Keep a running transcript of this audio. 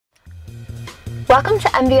Welcome to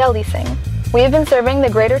MVL Leasing. We have been serving the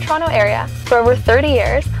Greater Toronto Area for over 30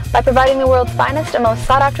 years by providing the world's finest and most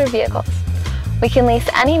sought-after vehicles. We can lease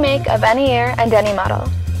any make of any year and any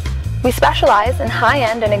model. We specialize in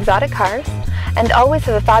high-end and exotic cars and always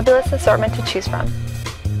have a fabulous assortment to choose from.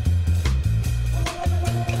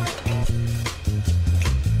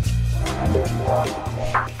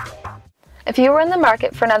 If you are in the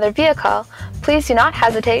market for another vehicle, please do not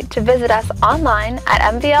hesitate to visit us online at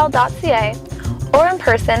mvl.ca or in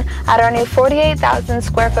person at our new 48,000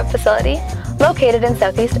 square foot facility located in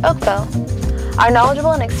Southeast Oakville. Our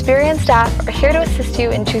knowledgeable and experienced staff are here to assist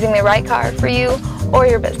you in choosing the right car for you or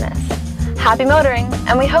your business. Happy motoring,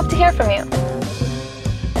 and we hope to hear from you.